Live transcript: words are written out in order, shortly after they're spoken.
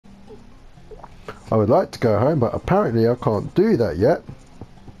I would like to go home, but apparently I can't do that yet.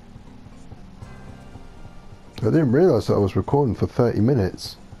 I didn't realise that I was recording for 30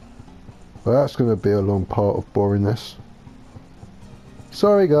 minutes. Well, that's going to be a long part of boringness.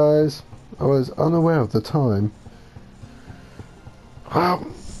 Sorry guys, I was unaware of the time. Wow,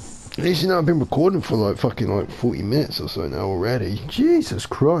 at least you know I've been recording for like fucking like 40 minutes or so now already. Jesus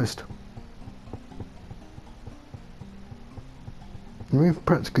Christ. We've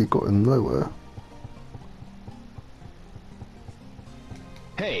practically gotten nowhere.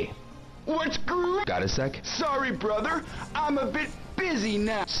 Hey, what's good? Got a sec? Sorry, brother. I'm a bit busy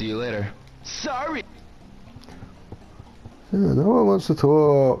now. See you later. Sorry. Yeah, no one wants to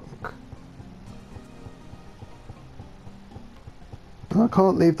talk. I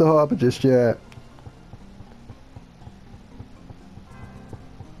can't leave the harbour just yet.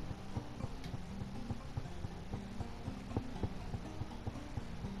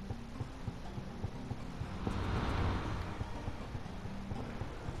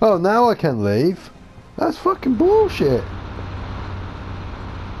 Oh, now I can leave? That's fucking bullshit.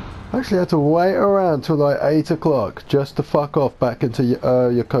 I actually had to wait around till like 8 o'clock just to fuck off back into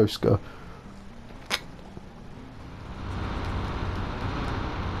Yokosuka.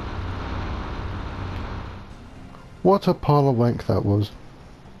 What a pile of wank that was.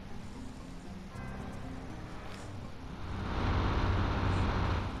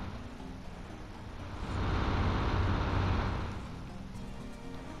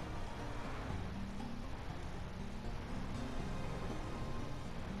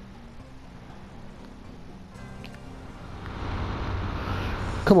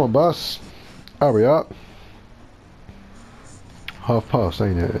 Come on, bus. Hurry up. 1:30,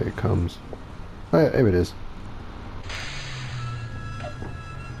 ain't it? It comes. Oh, yeah, here it is.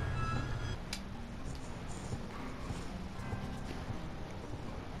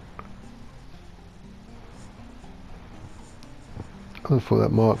 I thought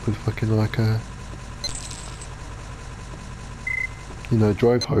that mark was fucking like a, you know,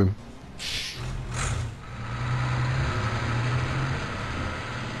 drive home.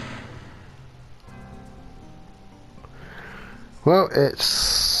 Well,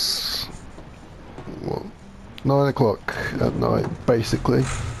 it's what, 9 o'clock at night, basically.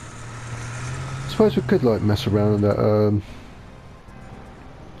 I suppose we could like mess around at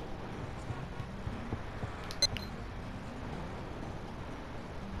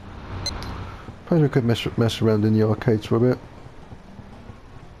suppose we could mess around in the arcades for a bit.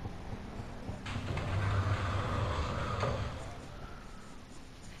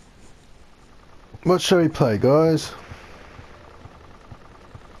 What shall we play, guys?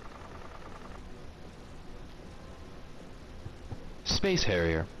 Space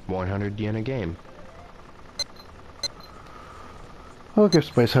Harrier, 100 yen a game. I'll give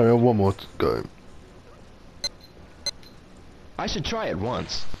Space Harrier one more go. I should try it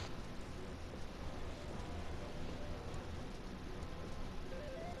once.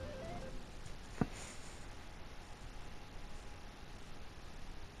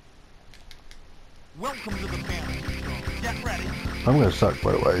 Welcome to the family. Get ready. I'm gonna suck,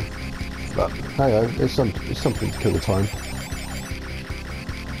 by the way. But hey, it's something to kill the time.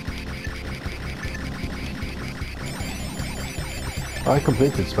 I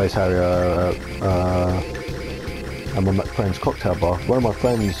completed Space Harrier at my friend's cocktail bar. One of my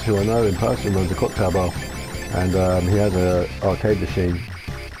friends who I know in person runs a cocktail bar, and he has an arcade machine.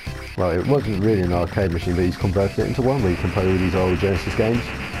 Well, it wasn't really an arcade machine, but he's converted it into one where you can play all these old Genesis games.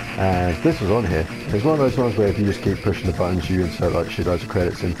 And this was on here. It's one of those ones where if you just keep pushing the buttons, you insert like shitloads of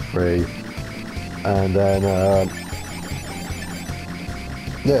credits in for free. And then,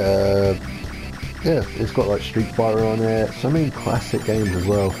 yeah, it's got like Street Fighter on it, so many classic games as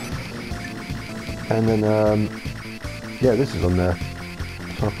well. And then, yeah, this is on there.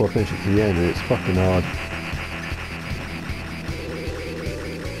 So I thought I'd finish it to the end, and it's fucking hard.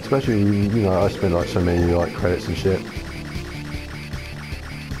 Especially, you know, I spend like so many like credits and shit.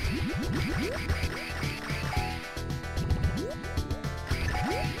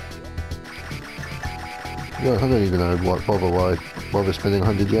 Yeah, I don't even know why bother spending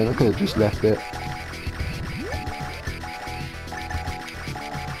 100 yen. I could have just left it.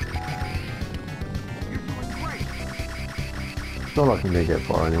 It's not like I'm gonna get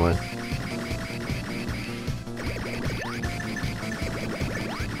far anyway.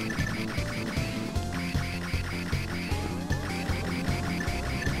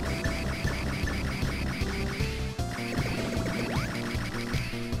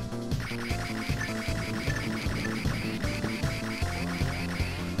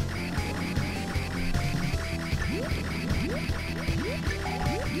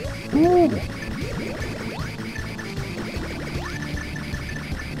 Ooh.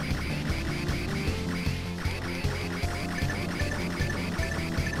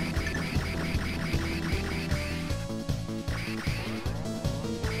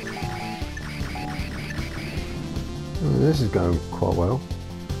 This is going quite well.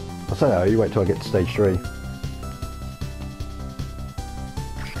 I'll say that, you wait till I get to stage 3.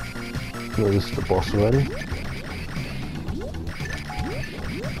 Oh, this is the boss already.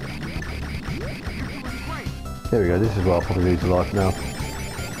 There we go, this is what I'll probably lead to life now.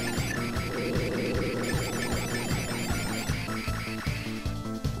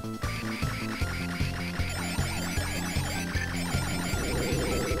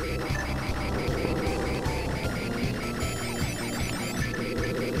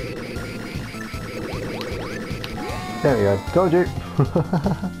 There we go, told you!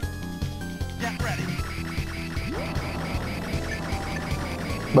 Get ready.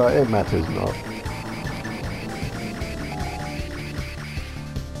 But it matters not.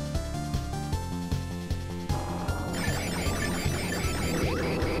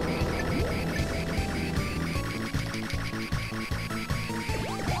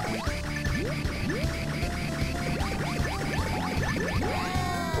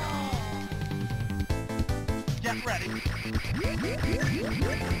 Get ready.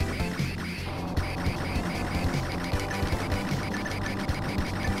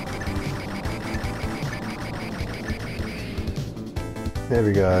 There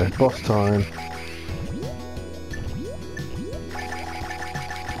we go, boss time.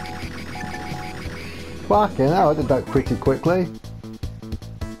 Fucking hell, I did that pretty quickly.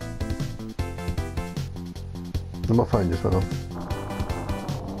 And my phone just went off.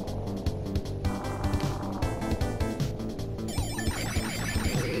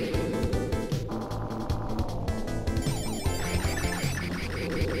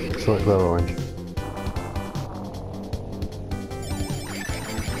 Sonic Glow Orange.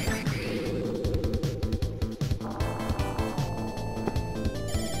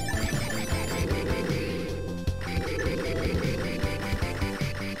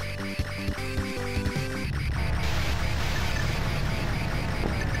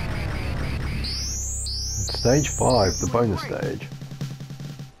 Stage 5, the bonus stage.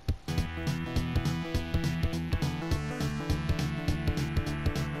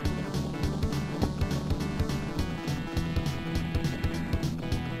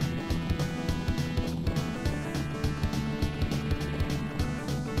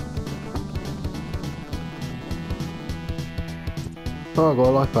 Oh, I got a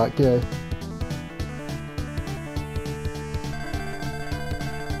life back, yeah.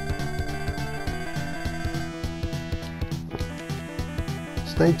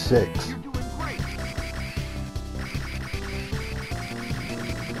 Stage 6. You're doing great.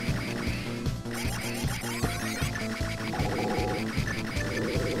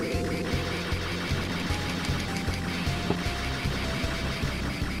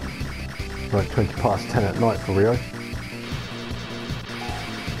 Like 20 past 10 at night for Rio. You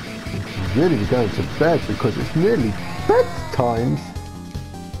should really be going to bed because it's nearly bedtime.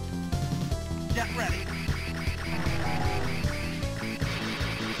 Get ready.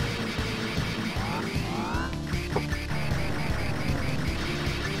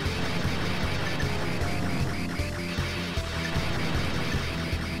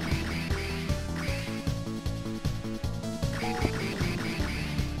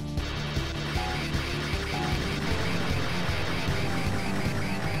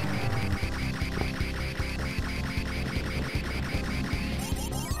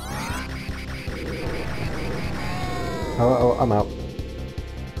 Oh, I'm out.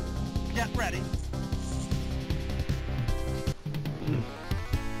 Get ready.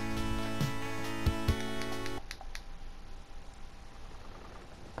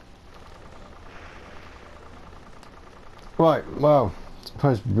 Right, well,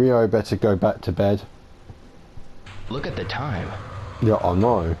 suppose Rio better go back to bed. Look at the time. Yeah, I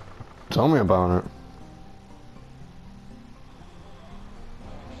know. Tell me about it.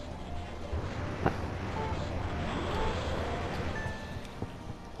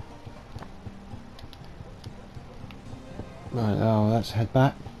 Right, oh, let's head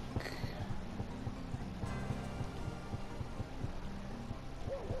back.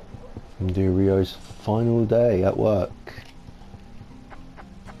 And do Rio's final day at work.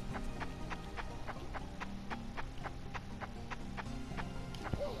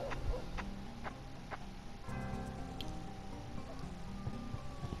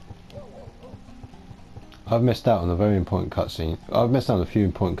 I've missed out on a very important cutscene. I've missed out on a few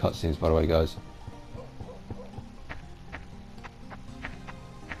important cutscenes, by the way, guys.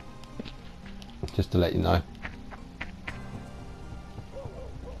 Just to let you know.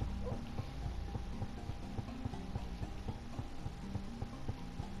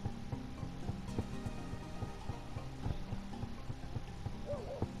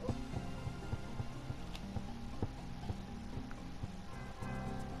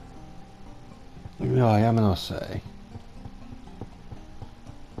 Yeah, I am an Osei.